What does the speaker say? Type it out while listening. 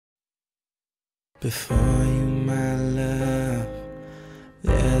Before you, my love,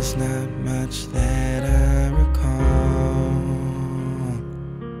 there's not much that I recall.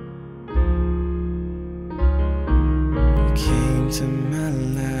 You came to my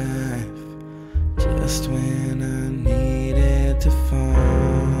life just when I needed to fall.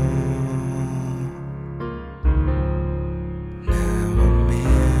 Now I'm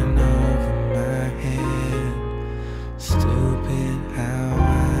in over my head. Stupid how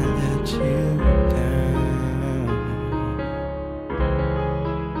I let you down.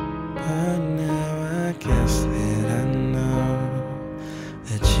 But now I guess that I know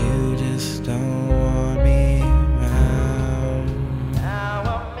that you just don't want me around. Now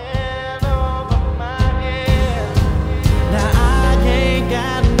I'm in over my head. Now I ain't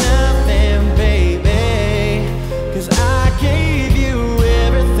got nothing, baby, 'cause I gave you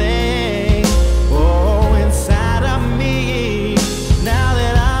everything. Oh, inside of me. Now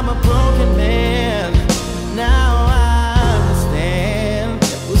that I'm a broken man, now I understand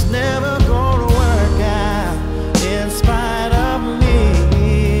it was never gonna work out in spite of me.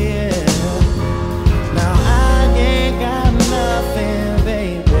 Now I ain't got nothing,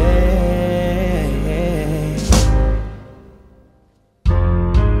 baby.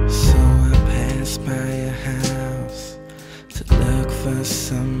 So I passed by your house to look for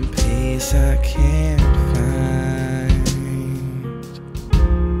some peace I can't find.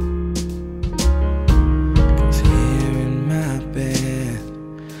 'Cause here in my bed,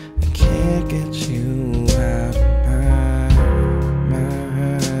 I can't get you out of my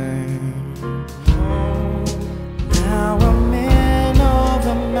mind. Now I'm in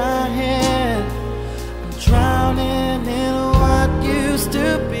over my head. I'm drowning in what used to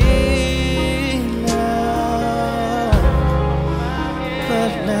be love.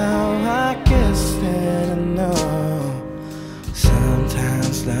 But now I guess that I know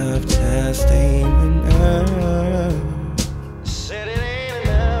sometimes love just ain't enough.